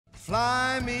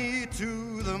Fly me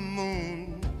to the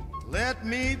moon, let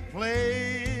me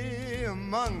play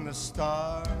among the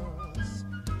stars,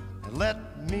 and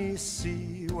let me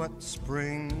see what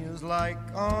spring is like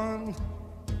on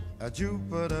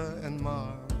Jupiter and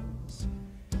Mars.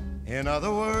 In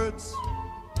other words,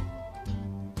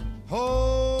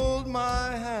 hold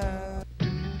my hand.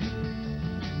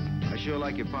 I sure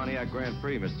like your Pontiac Grand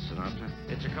Prix, Mr. Sinatra.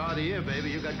 It's a car of the year, baby.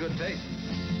 You got good taste.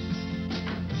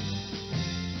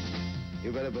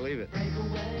 You better believe it. If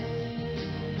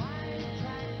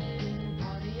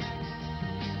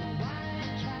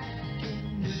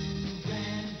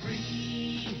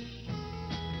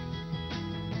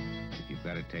you've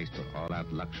got a taste for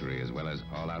all-out luxury as well as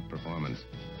all-out performance,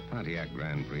 Pontiac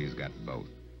Grand Prix's got both,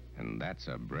 and that's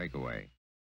a breakaway.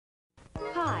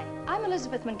 Hi, I'm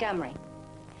Elizabeth Montgomery.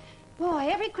 Boy,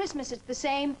 every Christmas it's the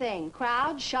same thing.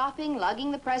 Crowds, shopping,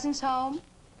 lugging the presents home.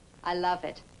 I love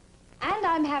it. And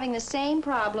I'm having the same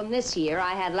problem this year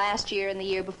I had last year and the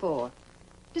year before.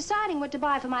 Deciding what to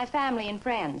buy for my family and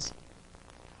friends.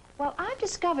 Well, I've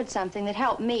discovered something that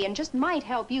helped me and just might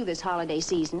help you this holiday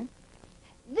season.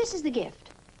 This is the gift.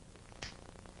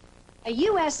 A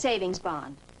U.S. savings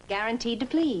bond, guaranteed to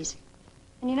please.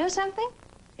 And you know something?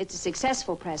 It's a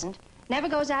successful present, never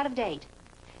goes out of date.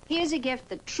 Here's a gift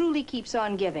that truly keeps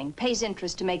on giving, pays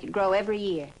interest to make it grow every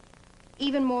year.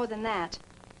 Even more than that,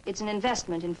 it's an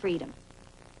investment in freedom.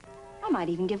 I might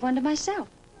even give one to myself.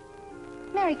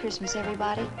 Merry Christmas,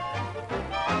 everybody.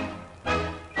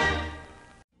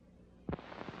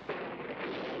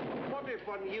 What if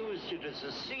one used it as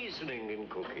a seasoning in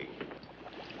cooking?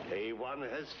 A1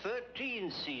 has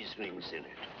 13 seasonings in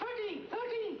it. 13!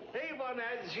 A1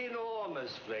 adds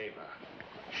enormous flavor.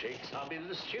 Shake some in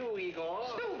the stew, Igor.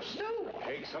 Stew!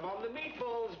 Shake some on the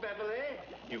meatballs, Beverly.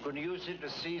 You can use it to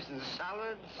season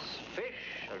salads,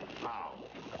 fish, and fowl.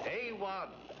 A1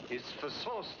 is for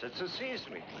sauce. It's a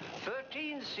seasoning.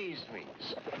 13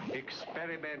 seasonings.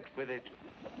 Experiment with it.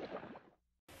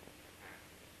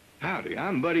 Howdy,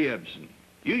 I'm Buddy Ebsen.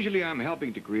 Usually I'm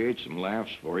helping to create some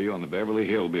laughs for you on the Beverly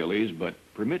Hillbillies, but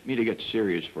permit me to get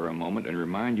serious for a moment and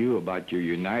remind you about your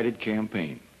United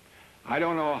campaign. I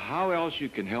don't know how else you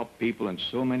can help people in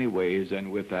so many ways than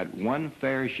with that one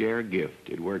fair share gift.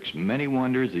 It works many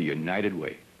wonders the United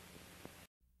way.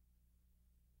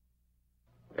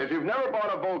 If you've never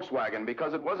bought a Volkswagen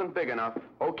because it wasn't big enough,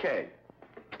 okay.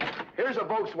 Here's a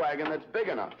Volkswagen that's big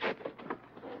enough.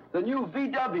 The new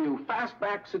VW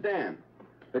Fastback sedan.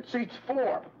 It seats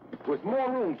 4 with more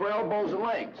room for elbows and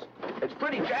legs. It's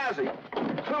pretty jazzy,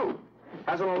 too.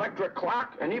 Has an electric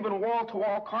clock and even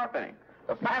wall-to-wall carpeting.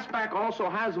 The Fastback also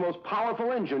has the most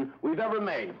powerful engine we've ever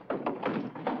made.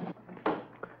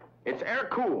 It's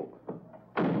air-cooled.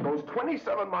 Goes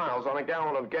 27 miles on a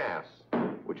gallon of gas,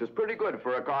 which is pretty good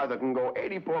for a car that can go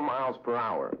 84 miles per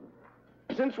hour.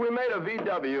 Since we made a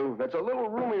VW that's a little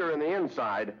roomier in the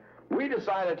inside, we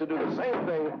decided to do the same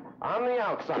thing on the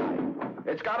outside.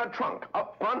 It's got a trunk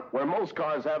up front where most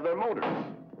cars have their motors.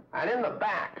 And in the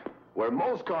back, where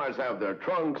most cars have their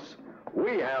trunks,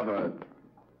 we have a...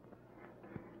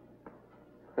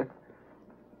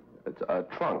 It's a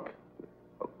trunk,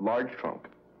 a large trunk.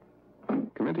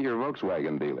 Come into your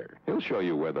Volkswagen dealer. He'll show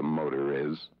you where the motor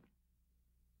is.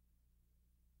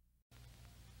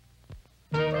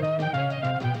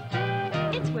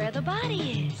 It's where the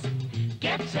body is.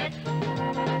 Get set,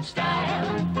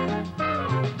 style,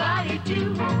 body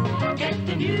too. Get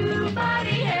the new body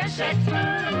hair set.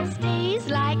 Stays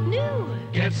like new.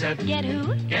 Get set. Get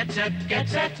who? Get set, get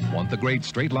set. Want the great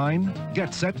straight line?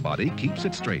 Get Set Body keeps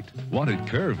it straight. Want it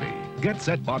curvy? Get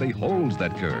Set Body holds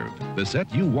that curve. The set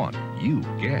you want, you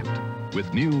get.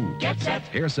 With new Get Set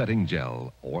hair setting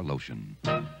gel or lotion.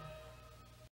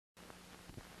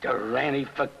 Granny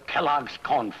for Kellogg's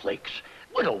cornflakes.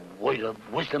 What a word of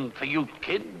wisdom for you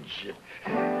kids.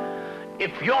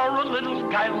 If you're a little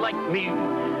guy like me,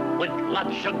 with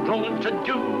lots of growing to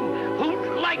do,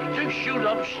 who'd like to shoot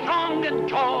up strong and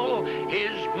tall,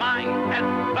 here's my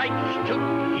advice to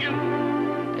you.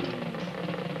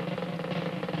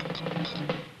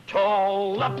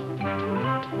 Tall up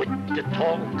with the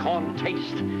tall corn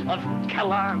taste of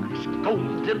Kellogg's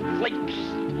Golden Flakes.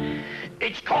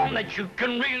 It's corn that you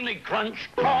can really crunch,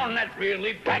 corn that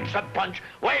really packs a punch.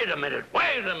 Wait a minute.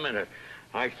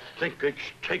 I think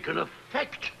it's taken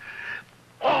effect.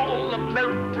 All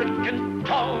American,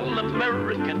 tall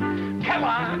American,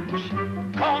 Kellogg's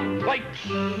Corn Flakes.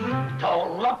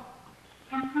 Tall up.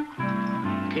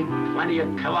 Keep plenty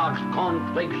of Kellogg's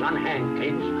Corn Flakes on hand,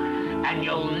 kids, and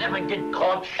you'll never get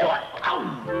caught short. Ow!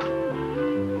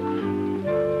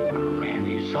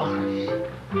 Granny sauce.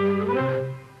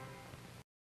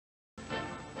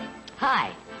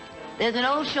 Hi. There's an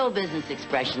old show business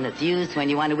expression that's used when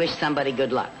you want to wish somebody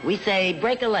good luck. We say,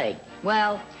 break a leg.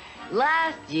 Well,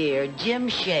 last year, Jim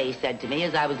Shea said to me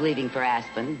as I was leaving for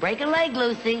Aspen, break a leg,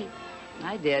 Lucy.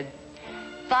 I did.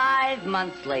 5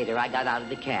 months later, I got out of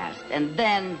the cast, and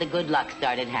then the good luck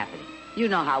started happening. You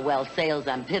know how well sales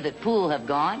on Pivot Pool have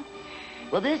gone.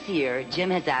 Well, this year,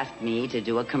 Jim has asked me to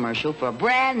do a commercial for a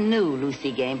brand new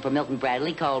Lucy game for Milton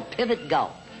Bradley called Pivot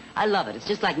Golf. I love it. It's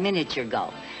just like miniature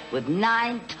golf, with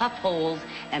 9 tough holes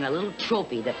and a little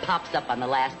trophy that pops up on the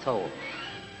last hole.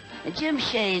 And Jim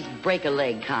Shea's break a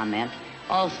leg comment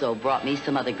also brought me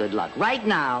some other good luck. Right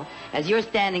now, as you're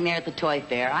standing there at the toy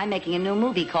fair, I'm making a new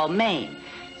movie called Maine.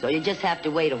 So you just have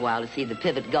to wait a while to see the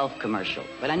Pivot Golf commercial.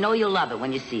 But I know you'll love it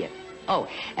when you see it. Oh,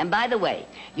 and by the way,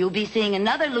 you'll be seeing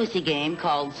another Lucy game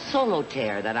called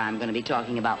Solitaire that I'm going to be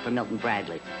talking about for Milton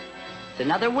Bradley. It's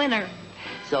another winner.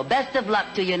 So best of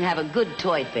luck to you and have a good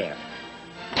toy fair.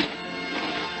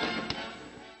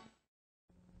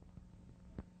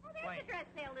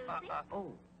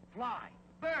 Oh, fly,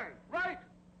 bird, right.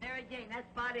 Mary Jane, that's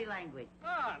body language.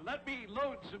 Let me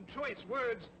load some choice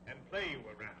words and play you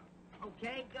around.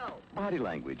 Okay, go. Body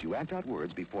language. You act out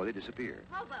words before they disappear.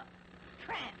 Hobo,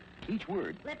 tramp, Each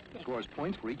word lipstick, scores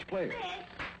points for each player. fish,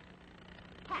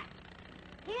 hat,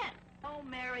 hit. Oh,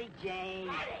 Mary Jane.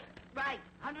 Right,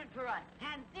 100 for us.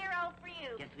 And 0 for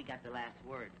you. Guess we got the last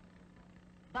word.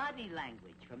 Body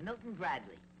language from Milton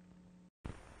Bradley.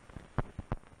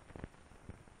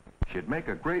 She'd make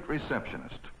a great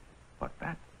receptionist. But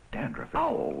that dandruff...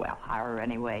 Oh, well, hire her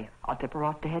anyway. I'll tip her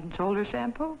off the Head & Shoulders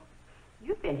shampoo.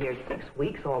 You've been here 6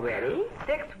 weeks already.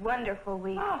 6 wonderful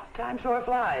weeks. Oh, time sure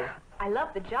flies. I love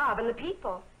the job and the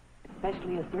people.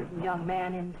 Especially a certain young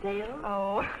man in sales.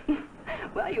 Oh.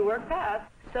 Well, you work fast.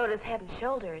 So does Head &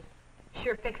 Shoulders.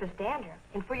 Sure fixes dandruff.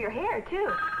 And for your hair,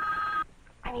 too.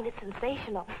 I mean, it's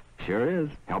sensational. Sure is.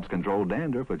 Helps control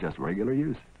dandruff with just regular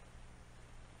use.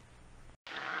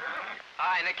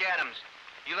 Hi, Nick Adams.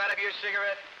 You light up your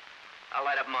cigarette? I'll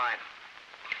light up mine.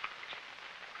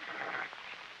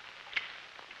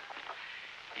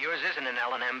 Yours isn't an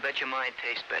L&M. Bet you mine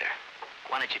tastes better.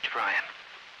 Why don't you try it?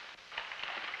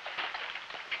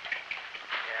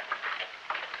 Yeah.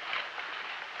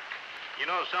 You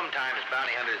know, sometimes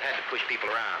bounty hunters had to push people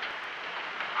around.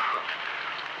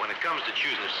 When it comes to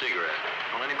choosing a cigarette,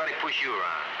 don't anybody push you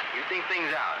around. You think things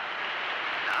out.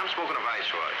 Now, I'm smoking a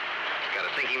Viceroy. It's got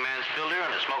a thinking man's filter and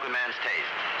a smoking man's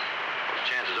taste. Well,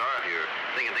 chances are, if you're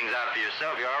thinking things out for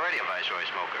yourself, you're already a Viceroy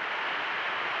smoker.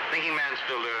 Thinking man's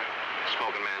filter,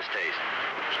 smoking man's taste.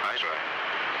 It's Viceroy.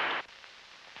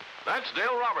 That's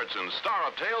Dale Robertson, star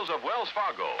of Tales of Wells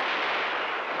Fargo.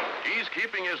 He's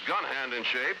keeping his gun hand in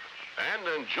shape and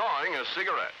enjoying a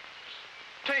cigarette.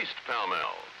 Taste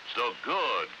Pall-Mall. So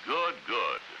good, good,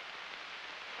 good.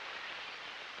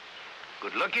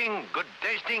 Good looking, good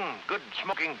tasting, good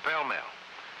smoking Pall-Mall.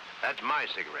 That's my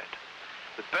cigarette.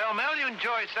 With Pall-Mall, you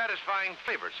enjoy satisfying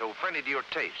flavor so friendly to your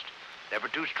taste. Never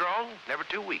too strong, never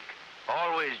too weak.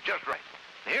 Always just right.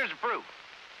 And here's the proof.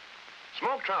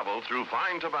 Smoke travel through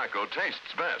fine tobacco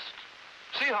tastes best.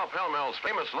 See how Pall-Mall's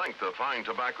famous length of fine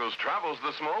tobaccos travels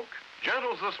the smoke,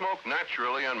 gentles the smoke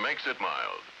naturally, and makes it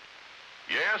mild.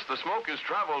 Yes, the smoke is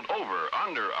traveled over,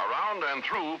 under, around, and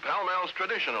through Pall-Mall's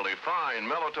traditionally fine,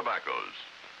 mellow tobaccos.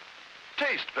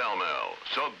 Taste Pall-Mall.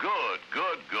 So good,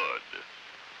 good, good.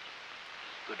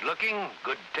 Good looking,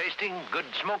 good tasting, good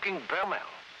smoking Pall-Mall.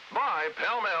 Buy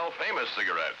Pall-Mall famous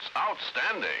cigarettes.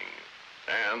 Outstanding.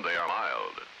 And they are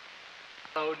mild.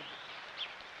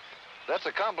 That's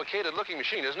a complicated-looking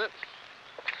machine, isn't it?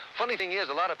 Funny thing is,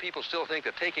 a lot of people still think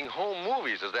that taking home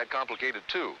movies is that complicated,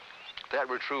 too. If that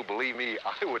were true, believe me,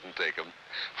 I wouldn't take them.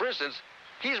 For instance,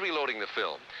 he's reloading the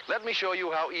film. Let me show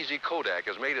you how easy Kodak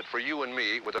has made it for you and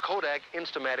me with a Kodak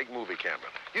Instamatic movie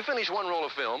camera. You finish one roll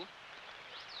of film,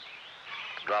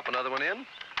 drop another one in,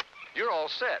 you're all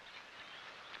set.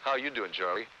 How you doing,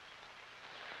 Charlie?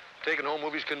 Taking home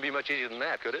movies couldn't be much easier than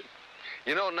that, could it?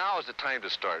 You know, now is the time to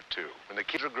start, too. When the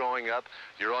kids are growing up,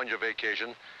 you're on your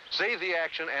vacation, save the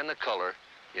action and the color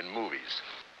in movies.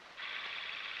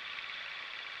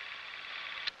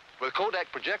 With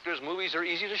Kodak projectors, movies are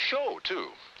easy to show, too.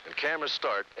 And cameras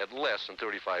start at less than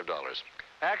 $35.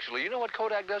 Actually, you know what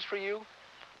Kodak does for you?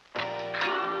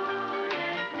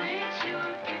 Kodak makes your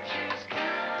pictures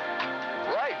count.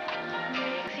 Right.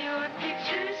 Makes your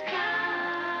pictures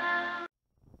count.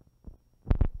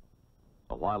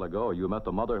 A while ago, you met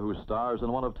the mother who stars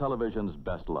in one of television's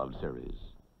best-loved series.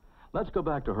 Let's go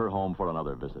back to her home for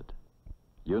another visit.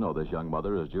 You know this young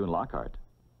mother is June Lockhart.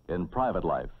 In private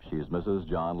life, she's Mrs.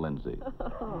 John Lindsay.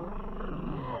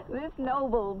 This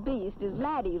noble beast is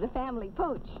Laddie, the family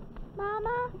pooch.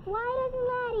 Mama, why doesn't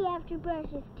Laddie have to brush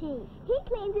his teeth? He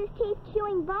cleans his teeth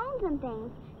chewing bones and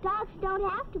things. Dogs don't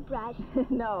have to brush.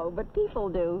 No, but people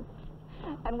do.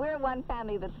 And we're one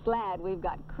family that's glad we've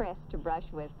got Crest to brush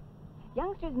with.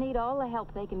 Youngsters need all the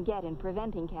help they can get in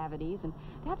preventing cavities, and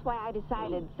that's why I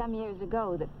decided some years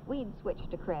ago that we'd switch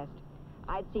to Crest.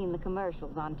 I'd seen the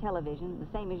commercials on television,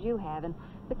 the same as you have, and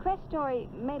the Crest story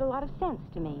made a lot of sense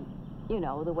to me. You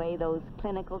know, the way those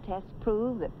clinical tests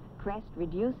prove that Crest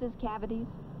reduces cavities.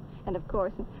 And of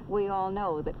course, we all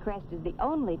know that Crest is the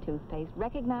only toothpaste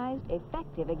recognized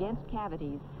effective against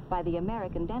cavities by the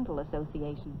American Dental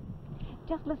Association.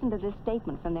 Just listen to this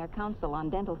statement from their Council on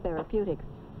Dental Therapeutics.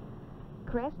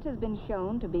 Crest has been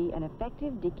shown to be an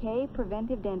effective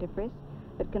decay-preventive dentifrice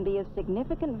that can be of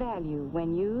significant value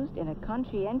when used in a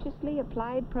conscientiously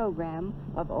applied program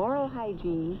of oral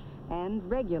hygiene and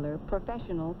regular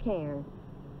professional care.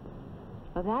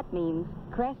 Well, that means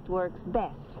Crest works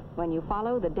best when you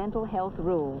follow the dental health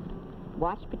rules.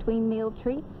 Watch between meal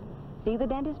treats, see the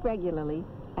dentist regularly,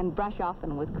 and brush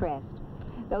often with Crest.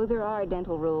 Those are our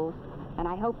dental rules, and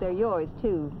I hope they're yours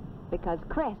too, because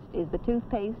Crest is the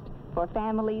toothpaste for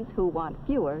families who want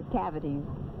fewer cavities.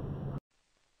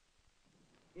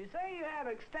 You say you have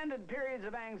extended periods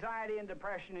of anxiety and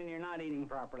depression and you're not eating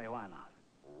properly. Why not?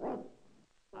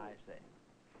 I see.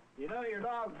 You know your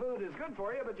dog food is good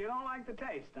for you, but you don't like the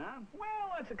taste, huh?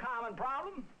 Well, it's a common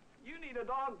problem. You need a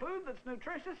dog food that's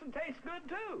nutritious and tastes good,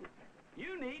 too.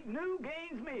 You need new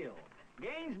Gaines meal.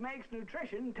 Gaines makes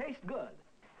nutrition taste good.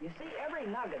 You see, every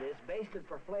nugget is basted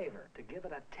for flavor, to give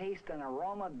it a taste and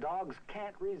aroma dogs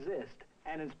can't resist.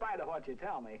 And in spite of what you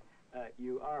tell me,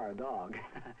 you are a dog.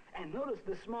 And notice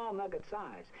the small nugget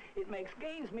size. It makes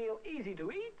Gaines meal easy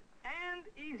to eat and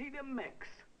easy to mix.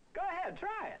 Go ahead,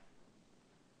 try it.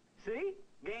 See?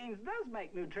 Gaines does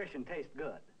make nutrition taste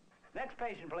good. Next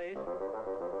patient, please.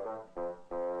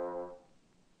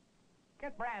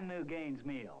 Get brand new Gaines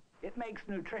meal. It makes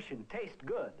nutrition taste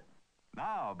good.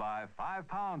 Now buy 5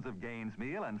 pounds of Gaines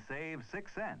meal and save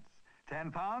 6 cents.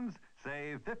 10 pounds,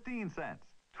 save 15 cents.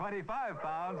 25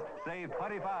 pounds, save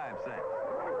 25 cents.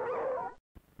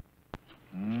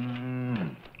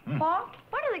 Pa,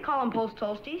 why do they call them Post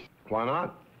Toasties? Why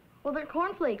not? Well, they're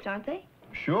cornflakes, aren't they?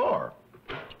 Sure.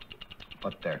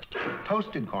 But they're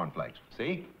toasted cornflakes,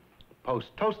 see?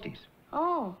 Post Toasties.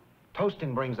 Oh.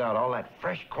 Toasting brings out all that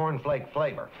fresh cornflake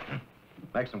flavor.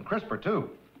 Makes them crisper, too.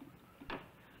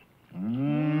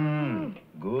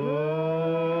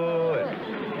 Good.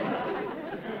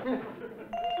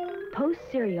 Post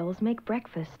cereals make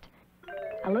breakfast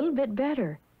a little bit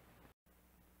better.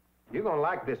 You're gonna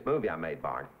like this movie I made,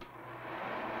 Bart.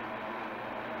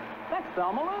 That's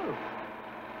Thelma Lou.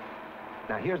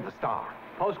 Now, here's the star.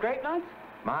 Post Grape Nuts?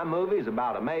 My movie's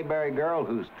about a Mayberry girl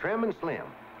who's trim and slim.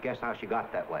 Guess how she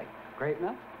got that way? Grape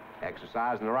Nuts?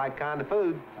 Exercising the right kind of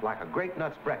food, like a Grape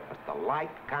Nuts breakfast, the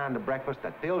light kind of breakfast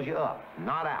that fills you up,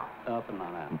 not out. Up and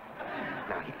not out.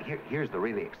 Now, here's the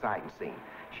really exciting scene.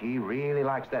 She really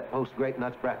likes that Post Grape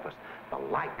Nuts breakfast, the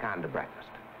light kind of breakfast.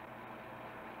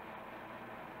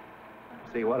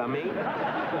 See what I mean?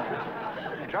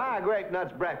 Try a Grape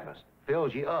Nuts breakfast.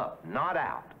 Fills you up, not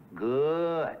out.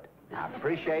 Good. I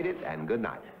appreciate it, and good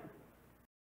night.